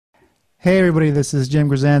Hey everybody, this is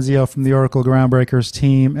Jim Grisanzio from the Oracle Groundbreakers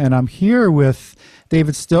team, and I'm here with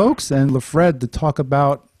David Stokes and LaFred to talk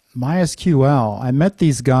about MySQL. I met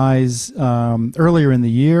these guys earlier in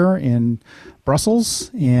the year in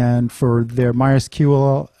Brussels, and for the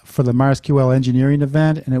MySQL engineering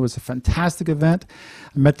event, and it was a fantastic event.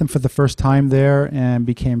 I met them for the first time there and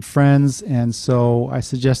became friends, and so I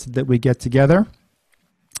suggested that we get together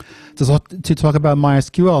to talk about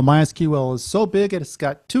MySQL. MySQL is so big, it's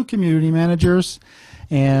got 2 community managers.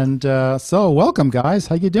 And so welcome, guys.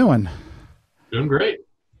 How you doing? Doing great.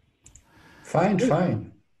 Fine,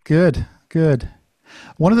 fine. Good, good.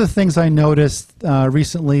 One of the things I noticed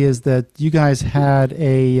recently is that you guys had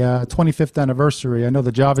a 25th anniversary. I know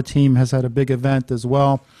the Java team has had a big event as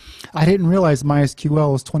well. I didn't realize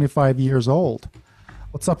MySQL was 25 years old.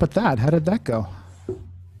 What's up with that? How did that go?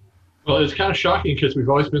 Well, it's kind of shocking because we've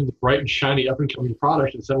always been the bright and shiny up-and-coming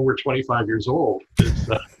product, and suddenly we're 25 years old. It's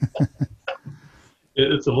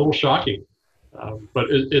a little shocking, but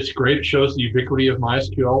it's great. It shows the ubiquity of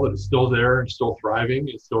MySQL, that it's still there and still thriving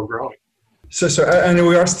and still growing. And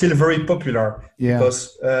we are still very popular. Yeah.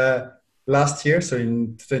 Because last year, so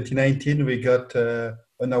in 2019, we got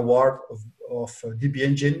an award of DB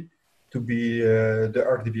Engine to be the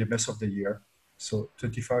RDBMS of the year. So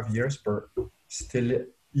 25 years, but still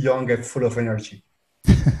young and full of energy.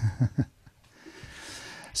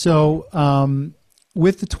 So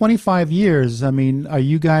with the 25 years, I mean, are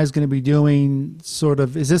you guys going to be doing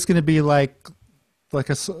is this going to be like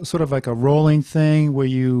a sort of like a rolling thing where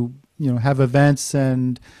you have events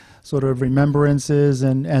and sort of remembrances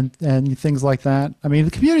and things like that? I mean,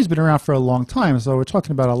 the community's been around for a long time, so we're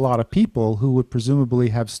talking about a lot of people who would presumably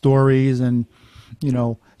have stories and,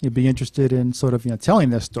 you'd be interested in sort of,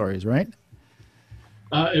 telling their stories, right?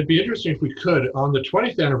 It'd be interesting if we could. On the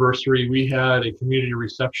 20th anniversary, we had a community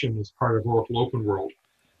reception as part of Oracle Open World,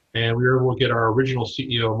 and we were able to get our original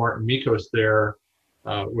CEO, Martin Mikos, there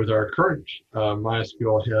with our current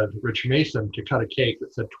MySQL head, Rich Mason, to cut a cake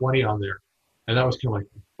that said 20 on there. And that was kind of like,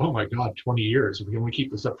 oh my God, 20 years. If we can only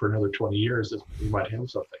keep this up for another 20 years, we might have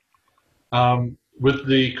something. With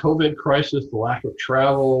the COVID crisis, the lack of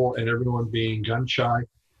travel, and everyone being gun shy,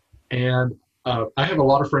 and I have a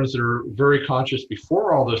lot of friends that are very conscious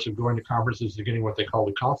before all this of going to conferences and getting what they call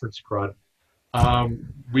the conference crud.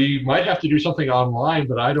 We might have to do something online,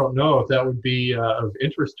 but I don't know if that would be of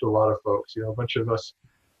interest to a lot of folks. A bunch of us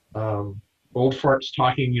old farts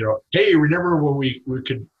talking, hey, remember when we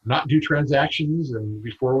could not do transactions, and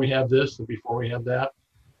before we had this and before we had that?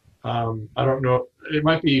 I don't know. It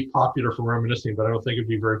might be popular for reminiscing, but I don't think it'd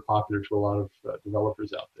be very popular to a lot of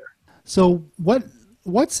developers out there. So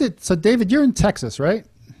what's it? So David, you're in Texas, right?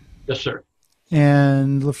 Yes, sir.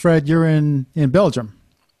 And LaFred, you're in Belgium.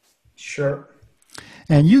 Sure.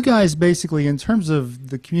 And you guys basically, in terms of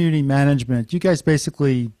the community management, you guys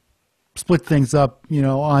basically split things up,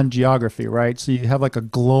 on geography, right? So you have like a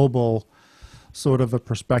global sort of a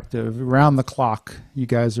perspective. Around the clock, you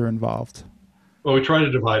guys are involved. Well, we try to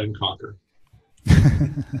divide and conquer.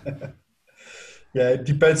 Yeah, it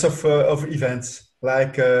depends of events.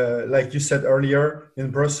 Like you said earlier,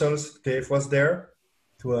 in Brussels, Dave was there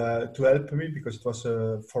to help me because it was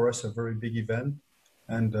for us a very big event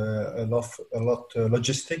and a lot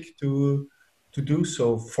logistic to do.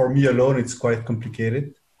 So for me alone, it's quite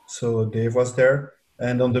complicated. So Dave was there,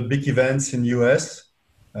 and on the big events in US,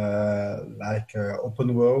 like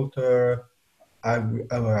Open World,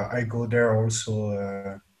 I go there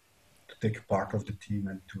also to take part of the team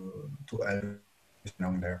and to help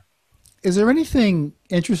down there. Is there anything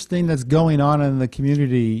interesting that's going on in the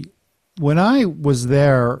community? When I was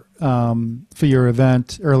there for your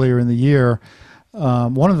event earlier in the year,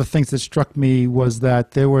 one of the things that struck me was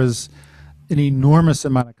that there was an enormous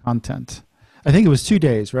amount of content. I think it was 2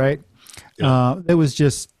 days, right? Yeah. It was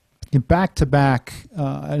just back to back,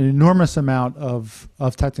 an enormous amount of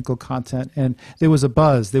technical content, and there was a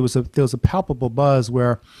buzz. There was a palpable buzz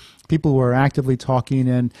where people were actively talking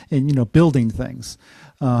and building things.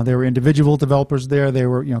 There were individual developers there. There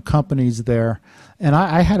were companies there, and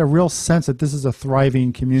I had a real sense that this is a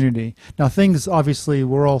thriving community. Now things obviously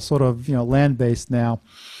we're all sort of land based now,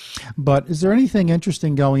 but is there anything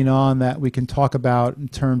interesting going on that we can talk about in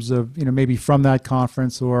terms of maybe from that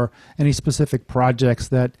conference or any specific projects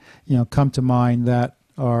that come to mind that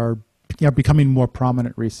are becoming more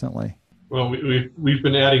prominent recently? Well, we've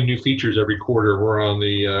been adding new features every quarter. We're on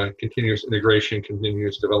the continuous integration,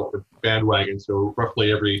 continuous development bandwagon. So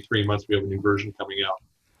roughly every 3 months, we have a new version coming out.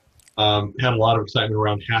 Had a lot of excitement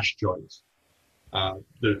around hash joins.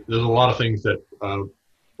 There's a lot of things that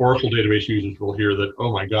Oracle database users will hear that,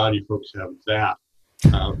 oh my God, you folks have that.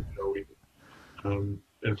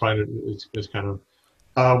 and find it is kind of.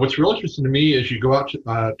 What's real interesting to me is you go out to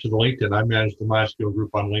the LinkedIn. I manage the MySQL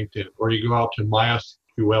group on LinkedIn, or you go out to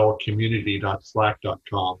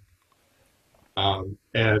mysqlcommunity.slack.com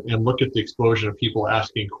and look at the explosion of people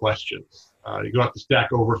asking questions. You go out to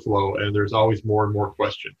Stack Overflow, and there's always more and more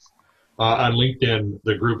questions. On LinkedIn,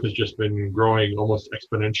 the group has just been growing almost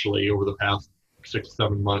exponentially over the past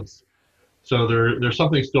 6-7 months. So there's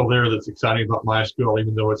something still there that's exciting about MySQL,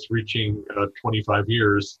 even though it's reaching 25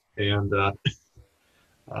 years and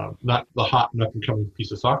not the hot and up and coming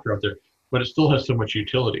piece of software out there, but it still has so much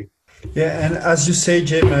utility. Yeah, and as you say,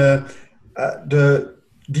 Jim, the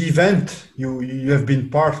event you have been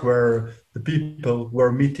part where the people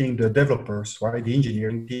were meeting the developers, right, the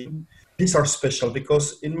engineering team. These are special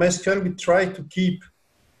because in MySQL we try to keep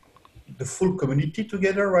the full community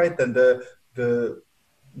together, right, and the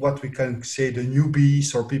what we can say the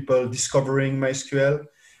newbies or people discovering MySQL.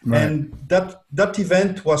 Right. And that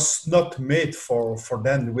event was not made for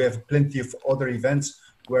them. We have plenty of other events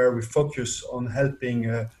where we focus on helping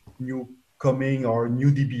new coming or new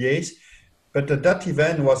DBAs. But that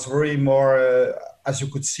event was very more, as you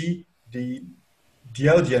could see, the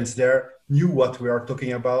audience there knew what we are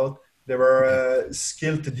talking about. There were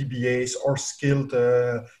skilled DBAs or skilled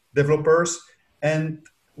developers. And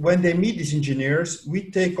when they meet these engineers, we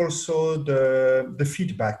take also the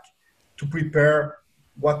feedback to prepare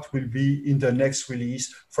what will be in the next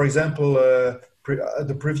release. For example,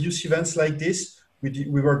 the previous events like this, we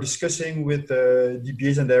were discussing with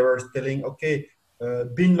DBAs and they were telling, okay,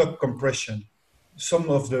 bin log compression. Some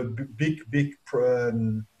of the big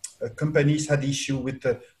companies had issue with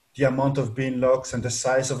the amount of bin logs and the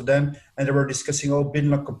size of them. And they were discussing, oh, bin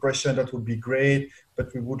log compression, that would be great,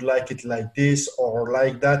 but we would like it like this or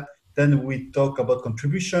like that. Then we talk about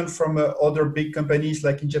contribution from other big companies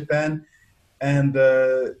like in Japan. And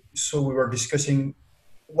so we were discussing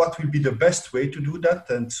what will be the best way to do that.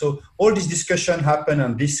 And so all this discussion happened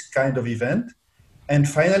on this kind of event. And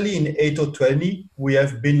finally, in 8.020, we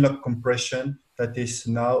have bin log compression that is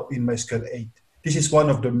now in MySQL 8. This is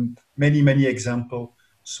one of the many, many examples.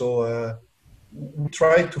 So we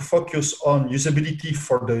try to focus on usability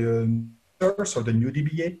for the users or the new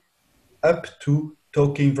DBA up to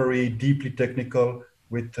talking very deeply technical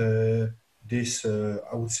with this,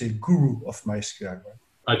 I would say, guru of MySQL. Right?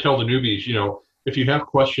 I tell the newbies, if you have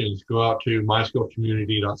questions, go out to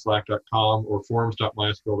mysqlcommunity.slack.com or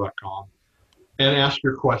forums.mysql.com and ask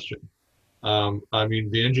your question.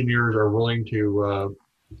 The engineers are willing to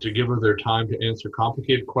give their time to answer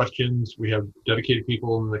complicated questions. We have dedicated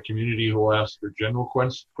people in the community who will ask their general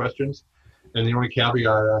questions. And the only caveat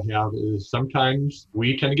I have is sometimes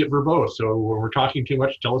we tend to get verbose. So when we're talking too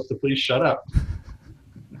much, tell us to please shut up.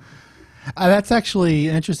 That's actually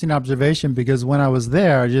an interesting observation because when I was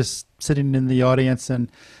there, just sitting in the audience and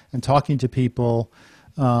talking to people,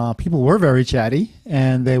 people were very chatty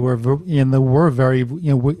and they were very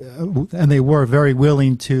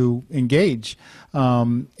willing to engage.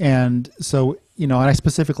 And so, and I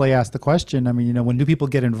specifically asked the question, when new people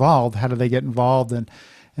get involved, how do they get involved and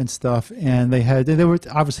stuff? And there were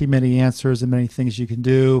obviously many answers and many things you can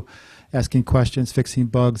do, asking questions, fixing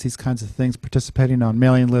bugs, these kinds of things, participating on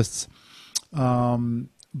mailing lists.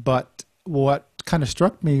 But what kind of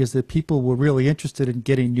struck me is that people were really interested in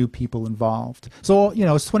getting new people involved. So,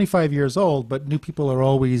 it's 25 years old, but new people are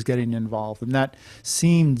always getting involved. And that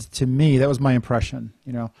seemed to me, that was my impression,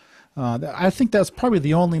 I think that's probably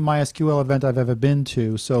the only MySQL event I've ever been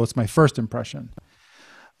to. So it's my first impression.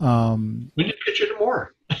 We need to get you to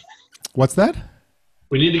more. What's that?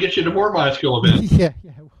 We need to get you to more MySQL events. Yeah.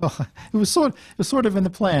 Well, it was sort of in the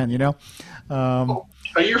plan, A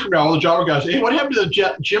year from now, all the Java guys say, hey, what happened to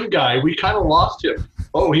the Jim guy? We kind of lost him.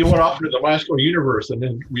 Oh, he went off into the MySQL universe, and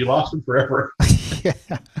then we lost him forever. Yeah.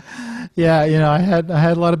 I had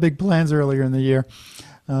a lot of big plans earlier in the year.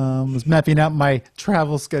 Was mapping out my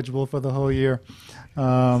travel schedule for the whole year.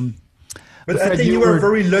 But I think you were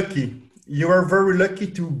very lucky. You were very lucky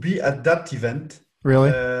to be at that event.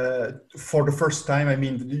 Really? For the first time.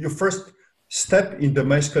 Your first step in the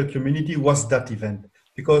MySQL community was that event,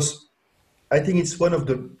 because I think it's one of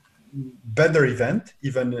the better event,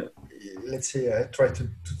 even, let's say, I try to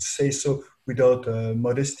say so without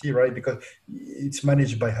modesty, right? Because it's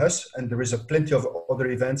managed by us, and there is plenty of other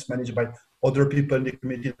events managed by other people in the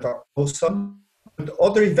community that are awesome. But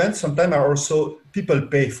other events sometimes are also, people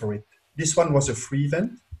pay for it. This one was a free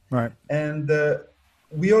event. Right. And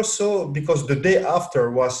we also, because the day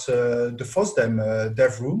after was the FOSDEM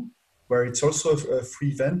dev room, where it's also a free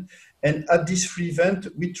event. And at this free event,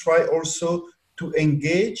 we try also to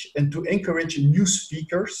engage and to encourage new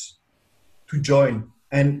speakers to join.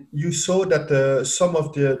 And you saw that some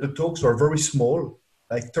of the talks are very small,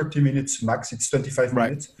 like 30 minutes max, it's 25 Right.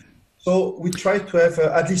 minutes. So we try to have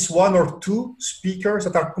at least one or two speakers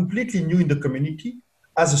that are completely new in the community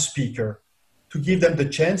as a speaker to give them the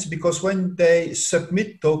chance, because when they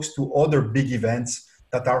submit talks to other big events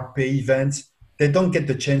that are pay events, they don't get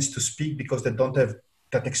the chance to speak because they don't have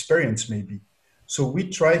that experience maybe. So we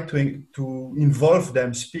try to involve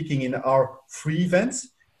them speaking in our free events.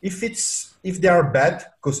 If they are bad,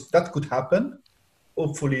 because that could happen,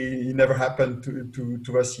 hopefully it never happened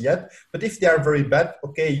to us yet. But if they are very bad,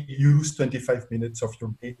 okay, you lose 25 minutes of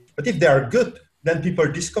your day. But if they are good, then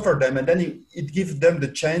people discover them, and then it gives them the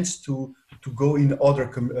chance to go in other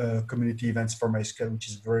community events for MySQL, which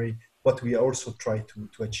is very what we also try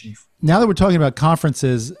to achieve. Now that we're talking about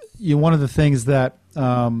conferences, one of the things that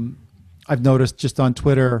I've noticed just on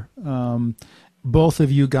Twitter, both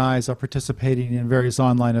of you guys are participating in various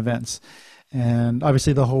online events, and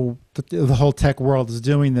obviously the whole tech world is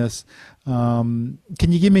doing this. Can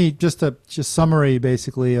you give me just a summary,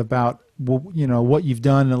 basically, about what you've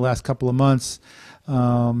done in the last couple of months,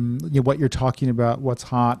 what you're talking about, what's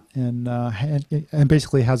hot, and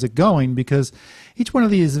basically how's it going? Because each one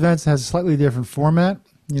of these events has a slightly different format.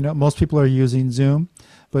 Most people are using Zoom,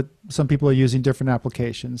 but some people are using different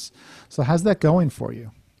applications. So how's that going for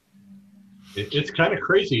you? It's kind of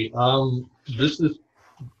crazy. This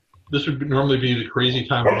would normally be the crazy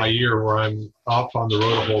time of my year where I'm off on the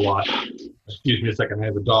road a whole lot. Excuse me a second, I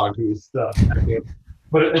have a dog who's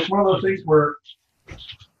but it's one of those things where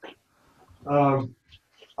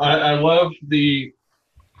I love the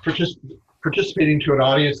participating to an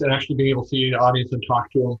audience and actually being able to see the audience and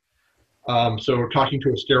talk to them. So talking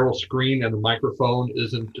to a sterile screen and the microphone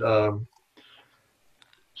isn't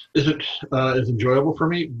as enjoyable for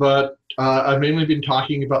me, but I've mainly been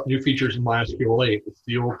talking about new features in MySQL 8. It's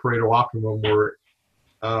the old Pareto optimum where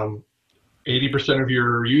 80% of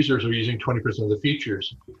your users are using 20% of the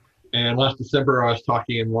features. And last December, I was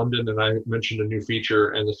talking in London, and I mentioned a new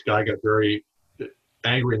feature, and this guy got very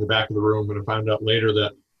angry in the back of the room, and I found out later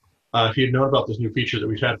that if he had known about this new feature that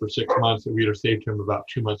we've had for 6 months, it would have saved him about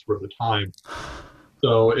 2 months worth of time.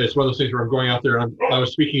 So it's one of those things where I'm going out there, and I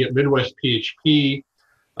was speaking at Midwest PHP.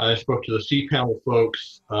 I spoke to the cPanel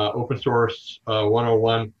folks, Open Source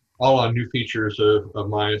 101, all on new features of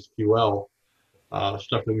MySQL,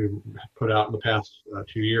 stuff that we've put out in the past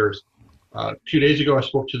 2 years. 2 days ago, I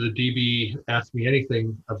spoke to the DB Ask Me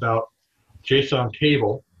Anything about JSON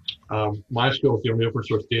table. MySQL is the only open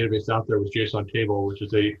source database out there with JSON table, which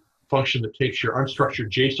is a function that takes your unstructured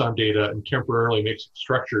JSON data and temporarily makes it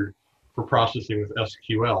structured for processing with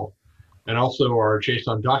SQL. And also our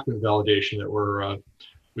JSON document validation that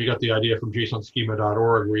we got the idea from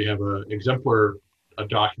JSONschema.org, where you have an exemplar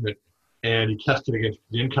document and you test it against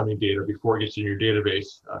the incoming data before it gets in your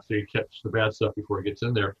database. So you catch the bad stuff before it gets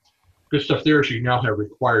in there. Good stuff there is you now have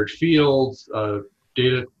required fields,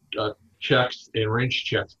 data checks, and range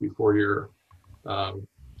checks before your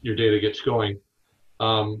data gets going.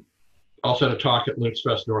 Also had a talk at Linux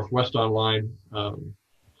Fest Northwest Online,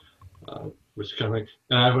 which is kind of like,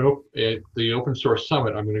 and I have at the Open Source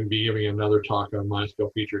Summit, I'm going to be giving another talk on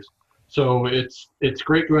MySQL features. So it's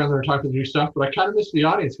great going out there and talking new stuff, but I kind of miss the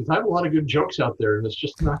audience because I have a lot of good jokes out there, and it's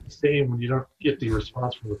just not the same when you don't get the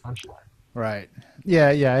response from the punchline. Right.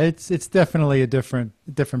 Yeah. It's definitely a different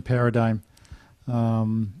paradigm.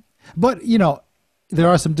 But there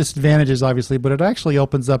are some disadvantages, obviously, but it actually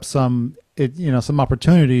opens up some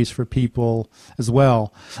opportunities for people as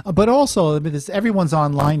well. But also, everyone's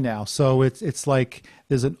online now, so it's like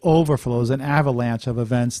there's an overflow, there's an avalanche of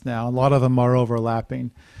events now. A lot of them are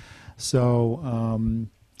overlapping. So,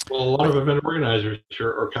 well, a lot of event organizers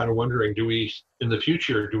are kind of wondering: in the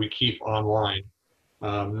future, do we keep online?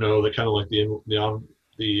 No, they kind of like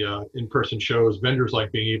the in-person shows. Vendors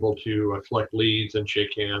like being able to collect leads and shake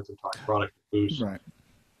hands and talk product booths. Right.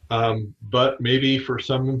 But maybe for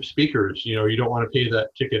some speakers, you don't want to pay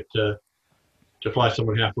that ticket to fly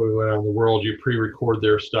someone halfway around the world. You pre-record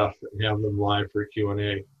their stuff and have them live for a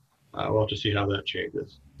Q&A. We'll have to see how that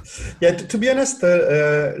changes. Yeah, to be honest,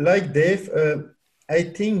 like Dave, I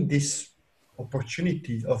think this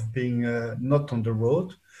opportunity of being not on the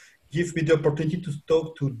road gives me the opportunity to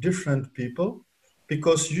talk to different people,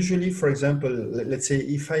 because usually, for example, let's say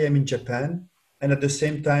if I am in Japan and at the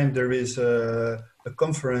same time there is a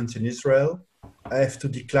conference in Israel, I have to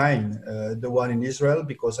decline the one in Israel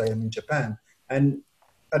because I am in Japan. And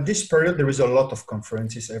at this period, there is a lot of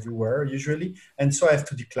conferences everywhere usually, and so I have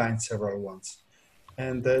to decline several ones.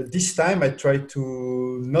 And this time I try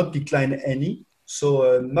to not decline any.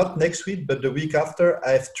 So not next week, but the week after,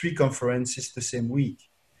 I have 3 conferences the same week.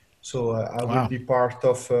 So I will Wow. be part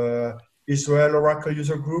of Israel Oracle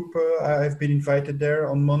user group. I've been invited there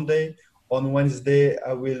on Monday. On Wednesday,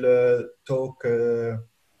 I will talk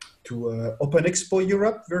to Open Expo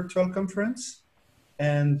Europe virtual conference.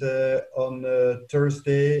 And on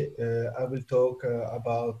Thursday, I will talk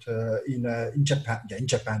about in Japan, in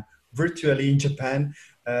Japan, virtually in Japan,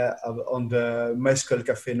 on the MySQL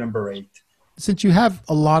Cafe #8. Since you have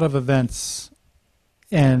a lot of events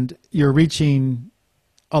and you're reaching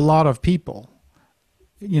a lot of people,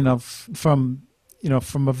 from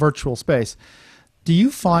a virtual space, do you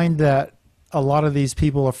find that a lot of these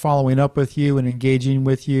people are following up with you and engaging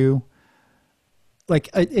with you, like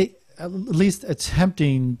at least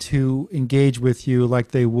attempting to engage with you like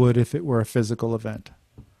they would if it were a physical event?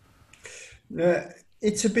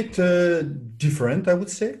 It's a bit different, I would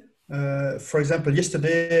say. For example,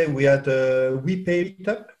 yesterday we had a WePay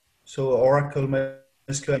meetup. So Oracle,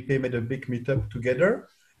 MySQL, and WePay made a big meetup together.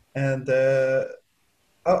 And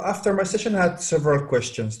after my session, I had several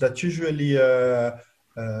questions that usually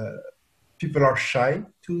people are shy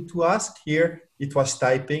to ask. Here, it was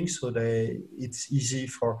typing, so it's easy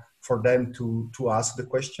for them to ask the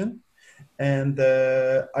question. And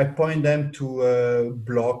I point them to a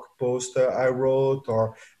blog post I wrote,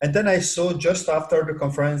 and then I saw just after the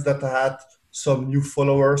conference that I had some new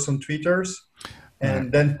followers on Twitters. And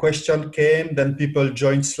Right. then question came, then people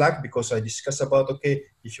joined Slack because I discussed about, okay,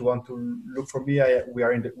 if you want to look for me,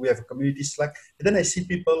 we have a community Slack. And then I see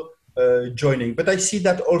people joining, but I see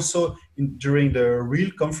that also during the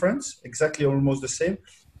real conference, exactly almost the same,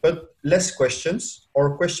 but less questions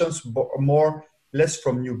or questions more less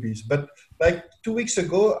from newbies. But like 2 weeks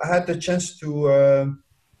ago, I had the chance to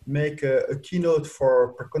make a keynote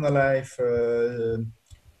for Percona Life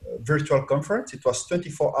virtual conference. It was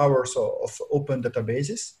 24 hours of open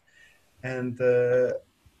databases. And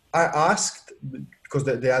I asked, because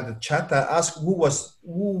they had a chat, I asked who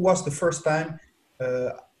was the first time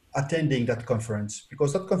attending that conference,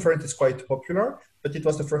 because that conference is quite popular, but it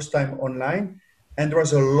was the first time online. And there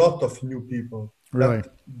was a lot of new people Really?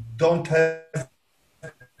 that don't have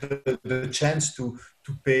the chance to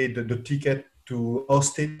pay the ticket to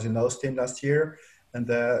Austin. I was in Austin last year. And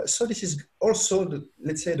so this is also,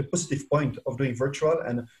 let's say, the positive point of doing virtual.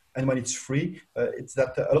 And when it's free, it's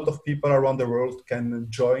that a lot of people around the world can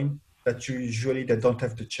join that usually they don't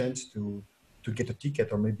have the chance to get a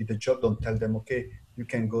ticket, or maybe the job don't tell them, okay, you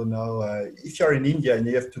can go now. If you're in India and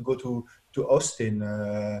you have to go to Austin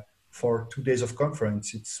for 2 days of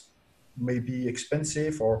conference, it's maybe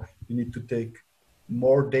expensive, or you need to take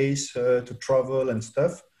more days to travel and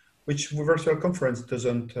stuff, which virtual conference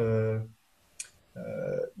doesn't,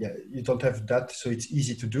 you don't have that, so it's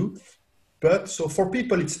easy to do. But so for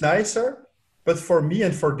people, it's nicer. But for me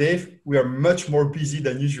and for Dave, we are much more busy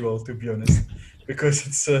than usual, to be honest, because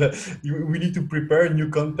it's we need to prepare new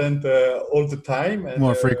content all the time. And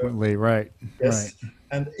More frequently, right? Right. yes,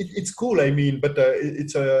 and it's cool. I mean, but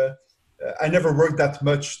it's I never worked that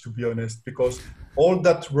much, to be honest, because all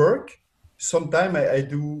that work, sometimes I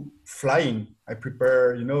do flying. I prepare,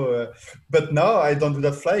 but now I don't do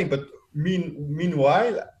that flying. But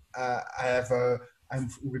meanwhile, I'm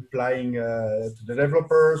replying to the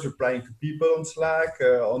developers, replying to people on Slack,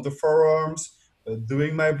 on the forums,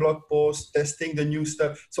 doing my blog posts, testing the new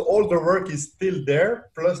stuff. So all the work is still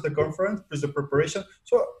there, plus the conference, plus the preparation.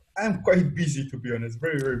 So I'm quite busy, to be honest,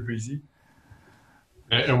 very, very busy.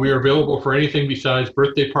 And we are available for anything besides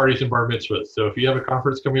birthday parties and bar mitzvahs. So if you have a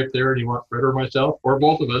conference coming up there and you want Fred or myself or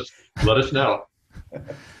both of us, let us know.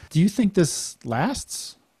 Do you think this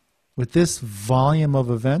lasts with this volume of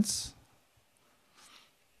events?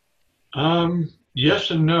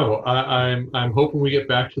 Yes and no. I'm hoping we get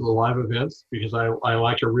back to the live events, because I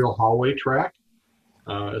like a real hallway track.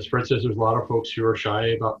 As Fred says, there's a lot of folks who are shy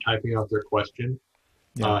about typing out their question.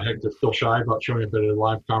 Yeah. Heck, they're still shy about showing up at a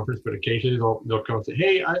live conference, but occasionally they'll come and say,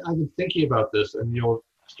 "Hey, I've been thinking about this," and you'll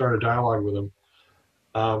start a dialogue with them.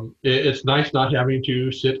 It's nice not having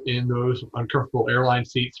to sit in those uncomfortable airline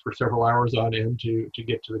seats for several hours on end to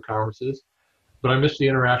get to the conferences, but I miss the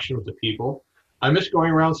interaction with the people. I miss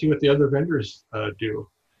going around and see what the other vendors do.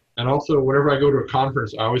 And also, whenever I go to a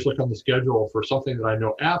conference, I always look on the schedule for something that I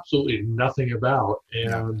know absolutely nothing about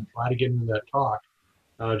and try to get into that talk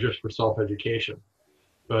just for self-education.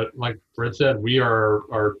 But like Fred said, we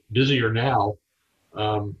are busier now.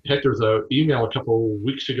 Heck, there's an email a couple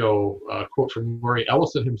weeks ago, a quote from Murray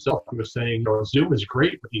Ellison himself, who was saying, Zoom is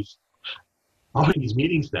great, but he's following these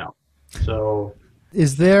meetings now. So,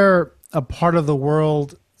 is there a part of the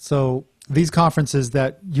world, so these conferences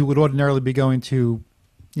that you would ordinarily be going to,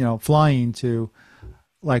 flying to,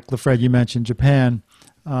 like Fred, you mentioned Japan,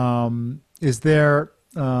 is there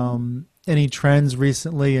any trends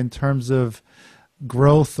recently in terms of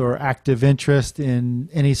growth or active interest in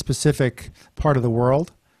any specific part of the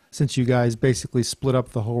world, since you guys basically split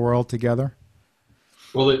up the whole world together?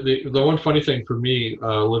 Well, the one funny thing for me,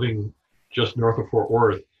 living just north of Fort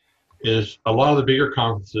Worth, is a lot of the bigger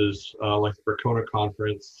conferences, like the Bracona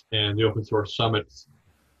conference and the open source summits,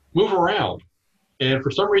 move around. And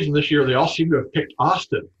for some reason this year, they all seem to have picked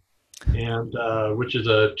Austin, and which is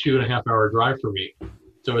a 2.5 hour drive for me.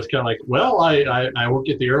 So it's kind of like, well, I won't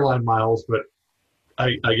get the airline miles, but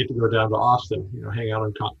I get to go down to Austin, hang out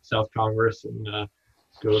in South Congress and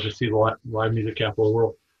go to see the live music capital of the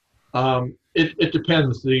world. It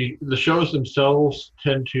depends. The shows themselves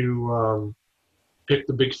tend to pick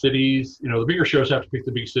the big cities. The bigger shows have to pick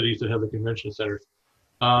the big cities that have the convention centers.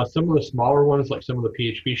 Some of the smaller ones, like some of the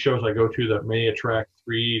PHP shows I go to that may attract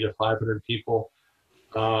 300 to 500 people.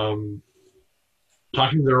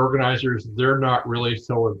 Talking to their organizers, they're not really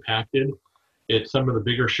so impacted. It's some of the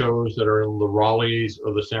bigger shows that are in the Raleighs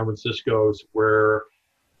or the San Franciscos where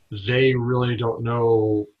they really don't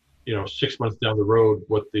know, 6 months down the road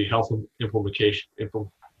what the health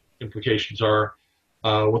implications are,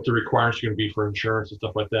 what the requirements are going to be for insurance and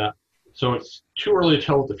stuff like that. So it's too early to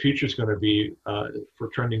tell what the future is going to be for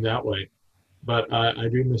trending that way. But I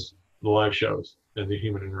do miss the live shows and the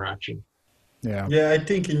human interaction. Yeah. Yeah, I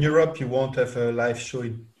think in Europe you won't have a live show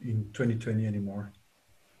in 2020 anymore.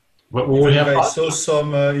 But when we have, I saw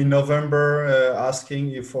some in November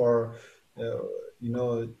asking if for,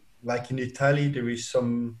 like in Italy, there is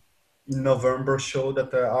some in November show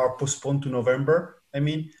that are postponed to November.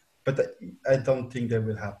 But I don't think that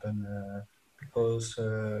will happen because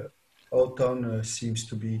autumn seems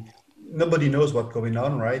to be, nobody knows what's going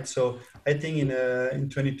on, right? So I think in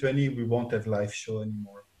 2020 we won't have live show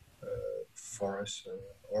anymore for us,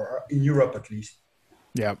 or in Europe at least.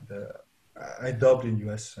 Yeah. I doubt in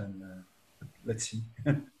US, and let's see.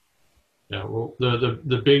 Yeah, well,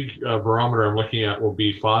 the big barometer I'm looking at will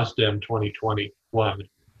be FOSDEM 2021.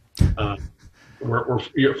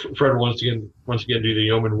 Fred once again do the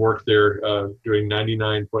yeoman work there, doing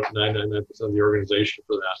 99.999% of the organization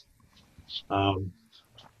for that.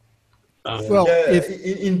 Well,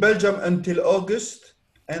 in Belgium until August,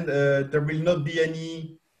 and there will not be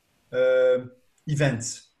any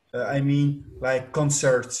events. Like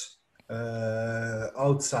concerts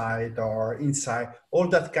outside or inside. All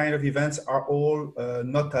that kind of events are all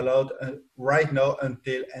not allowed right now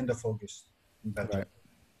until end of August in Belgium. Right.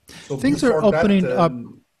 So things are opening up.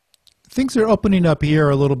 Things are opening up here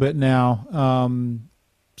a little bit now.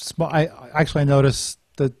 I noticed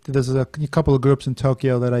that there's a couple of groups in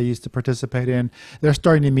Tokyo that I used to participate in. They're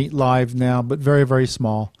starting to meet live now, but very, very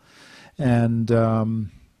small. And but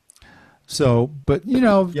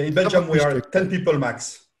in Belgium we are 10 people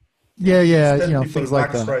max. Yeah, 10 things people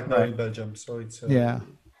like max that. right now in Belgium. So it's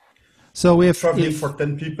So if traveling for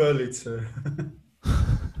 10 people, it's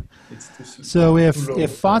so if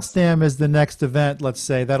FOSDEM is the next event, let's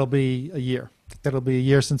say that'll be a year. That'll be a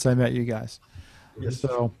year since I met you guys. Yes.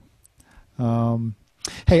 So,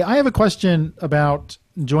 hey, I have a question about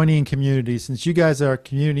joining communities, since you guys are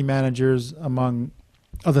community managers among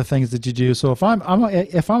other things that you do. So if I'm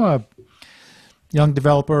a young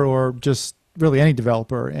developer, or just really any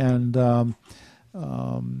developer, and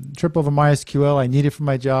trip over MySQL, I need it for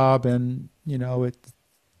my job, and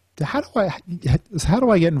how do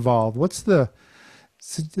I get involved?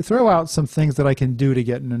 Throw out some things that I can do to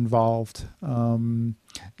get involved. I'm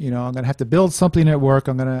going to have to build something at work.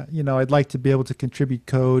 I'd like to be able to contribute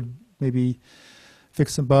code, maybe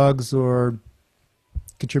fix some bugs or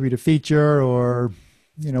contribute a feature, or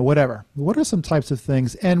whatever. What are some types of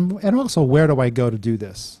things, and also where do I go to do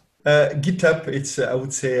this? GitHub, I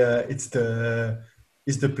would say it's the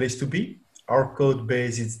place to be. Our code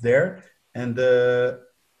base is there, and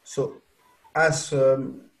so as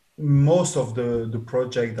most of the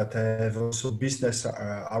project that have also business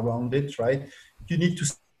around it, right? You need to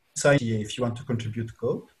sign OCA if you want to contribute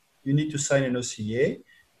code. You need to sign an OCA,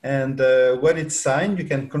 and when it's signed, you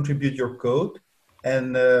can contribute your code.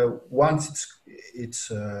 And once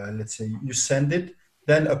it's let's say you send it,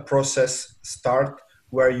 then a process start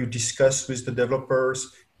where you discuss with the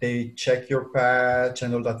developers, they check your patch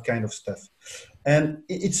and all that kind of stuff. And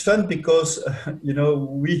it's fun because,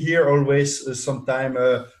 we hear always sometime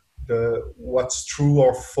what's true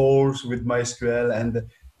or false with MySQL. And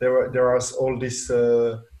there is all this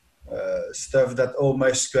stuff that,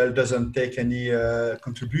 MySQL doesn't take any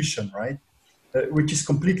contribution, right? Which is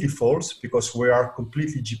completely false, because we are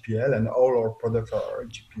completely GPL and all our products are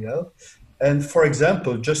GPL. And for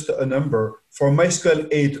example, just a number, for MySQL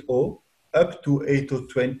 8.0 up to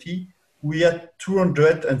 8.020, we had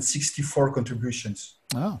 264 contributions.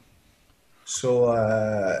 Oh. So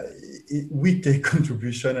we take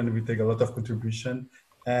contribution, and we take a lot of contribution,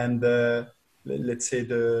 and let's say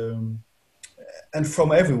and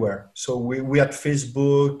from everywhere. So we had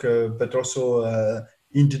Facebook, but also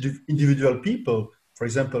individual people. For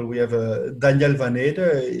example, we have Daniel Van Ede.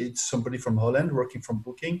 It's somebody from Holland working from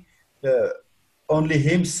Booking. Only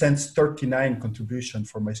him sends 39 contribution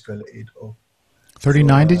for MySQL 8.0.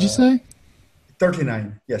 39, so, did you say?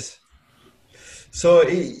 39, yes. So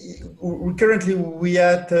currently we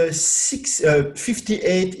had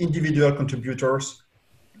 58 individual contributors,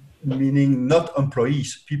 meaning not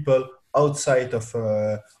employees, people outside of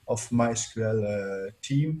MySQL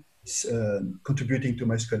team contributing to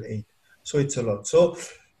MySQL 8. So it's a lot. So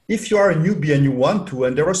if you are a newbie and you want to,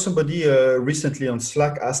 and there was somebody recently on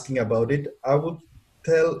Slack asking about it, I would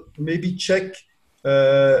tell maybe check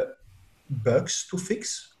bugs to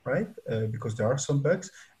fix, right? Because there are some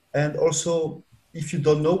bugs. And also, if you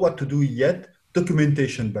don't know what to do yet,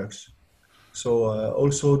 documentation bugs. So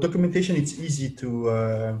also documentation, it's easy to,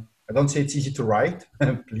 I don't say it's easy to write,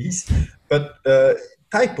 please, but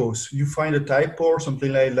typos, you find a typo or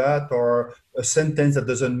something like that, or a sentence that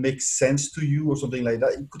doesn't make sense to you or something like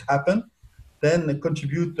that, it could happen. Then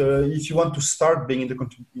contribute, if you want to start being in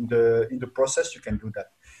the process, you can do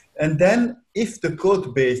that. And then if the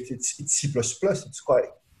code base, it's C++, it's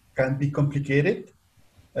can be complicated.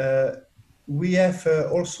 We have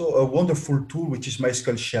also a wonderful tool, which is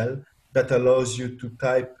MySQL Shell, that allows you to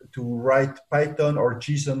write Python or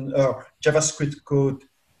JSON or JavaScript code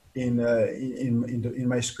in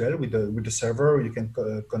MySQL with the server. You can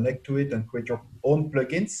connect to it and create your own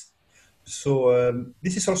plugins. So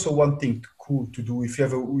this is also one thing cool to do if you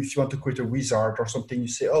want to create a wizard or something. You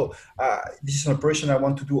say, oh, this is an operation I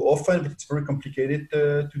want to do often, but it's very complicated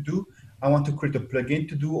to do. I want to create a plugin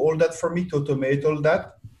to do all that for me, to automate all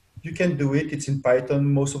that. You can do it. It's in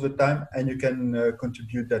Python most of the time, and you can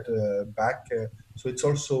contribute that back. So it's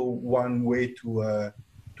also one way to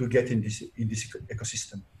get in this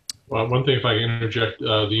ecosystem. Well, one thing, if I can interject,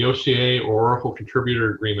 the OCA, or Oracle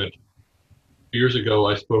Contributor Agreement. Years ago,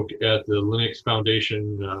 I spoke at the Linux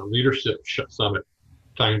Foundation Leadership Summit,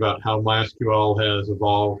 talking about how MySQL has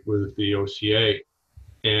evolved with the OCA.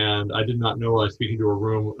 And I did not know I was speaking to a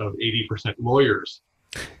room of 80% lawyers.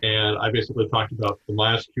 And I basically talked about the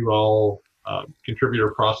MySQL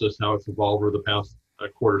contributor process, how it's evolved over the past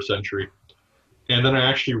quarter century. And then I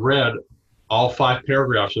actually read all 5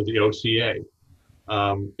 paragraphs of the OCA.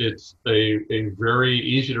 It's a very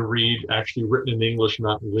easy to read, actually written in English,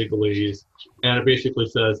 not in legalese. And it basically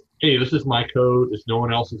says, hey, this is my code. It's no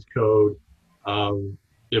one else's code.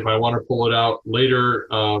 If I want to pull it out later,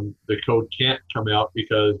 the code can't come out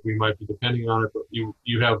because we might be depending on it, but you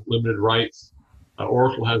have limited rights.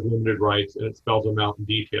 Oracle has limited rights, and it spells them out in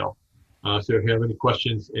detail. So if you have any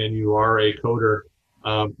questions and you are a coder,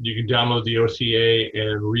 you can download the OCA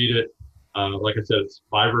and read it. Like I said, it's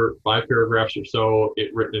 5 paragraphs or so,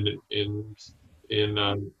 written in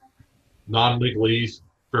non-legalese,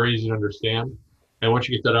 very easy to understand. And once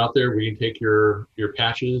you get that out there, we can take your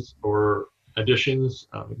patches or additions,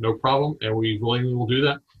 no problem, and we willingly will do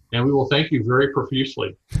that. And we will thank you very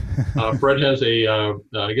profusely. Fred has I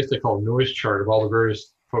guess they call it noise chart of all the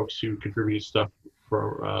various folks who contribute stuff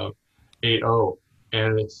for 8.0.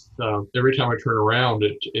 And it's every time I turn around,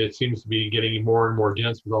 it seems to be getting more and more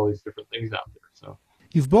dense with all these different things out there. So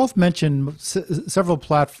you've both mentioned several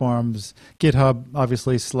platforms: GitHub,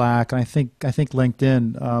 obviously, Slack, and I think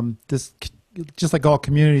LinkedIn. This, just like all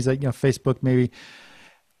communities, like Facebook, maybe.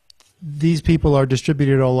 These people are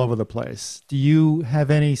distributed all over the place. Do you have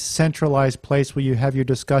any centralized place where you have your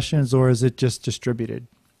discussions, or is it just distributed?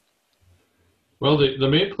 Well, the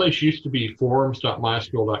main place used to be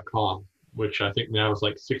forums.mysql.com, which I think now is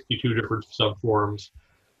like 62 different subforums.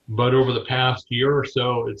 But over the past year or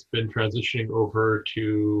so, it's been transitioning over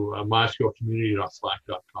to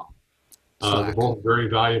mysqlcommunity.slack.com. They're both very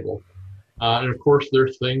valuable. And of course,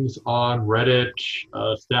 there's things on Reddit,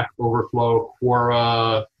 Stack Overflow,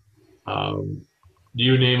 Quora,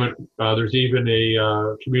 you name it. There's even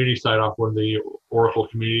a community site off one of the Oracle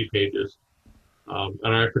community pages.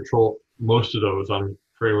 And I patrol most of those on a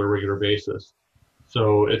fairly regular basis.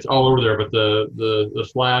 So it's all over there, but the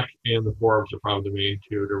Slack and the forums are probably the main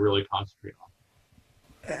two to really concentrate on.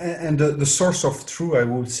 And the source of truth, I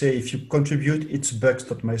would say, if you contribute, it's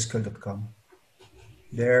bugs.mysql.com.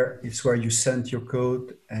 There is where you send your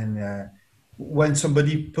code, and when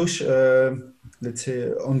somebody push, let's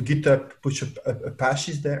say on GitHub, push a patch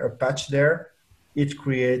there, it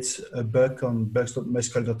creates a bug on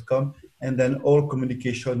bugs.mysql.com, and then all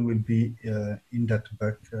communication will be in that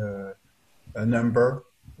bug a number,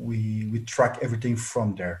 we track everything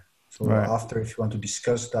from there. So Right. after, if you want to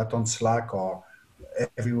discuss that on Slack or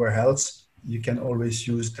everywhere else, you can always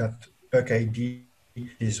use that Puck ID.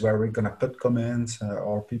 Is where we're gonna put comments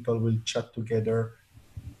or people will chat together.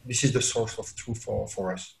 This is the source of truth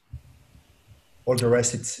for us. All the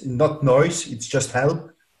rest, it's not noise, it's just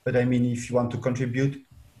help. But I mean, if you want to contribute,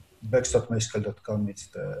 bugs.mysql.com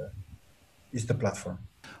is the platform.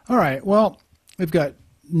 All right. Well, we've got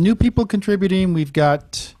new people contributing. We've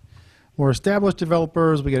got more established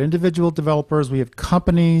developers. We got individual developers. We have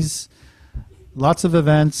companies, lots of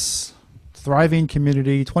events, thriving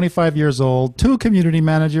community, 25 years old, 2 community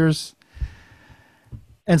managers,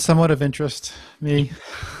 and somewhat of interest, me.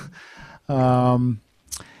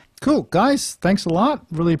 Cool. Guys, thanks a lot.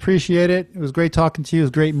 Really appreciate it. It was great talking to you. It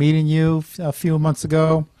was great meeting you a few months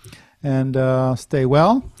ago. And stay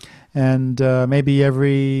well. And maybe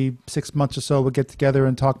every 6 months or so we'll get together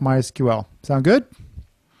and talk MySQL. Sound good?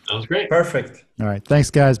 Sounds great. Perfect. All right. Thanks,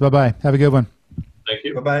 guys. Bye-bye. Have a good one. Thank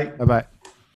you. Bye-bye. Bye-bye.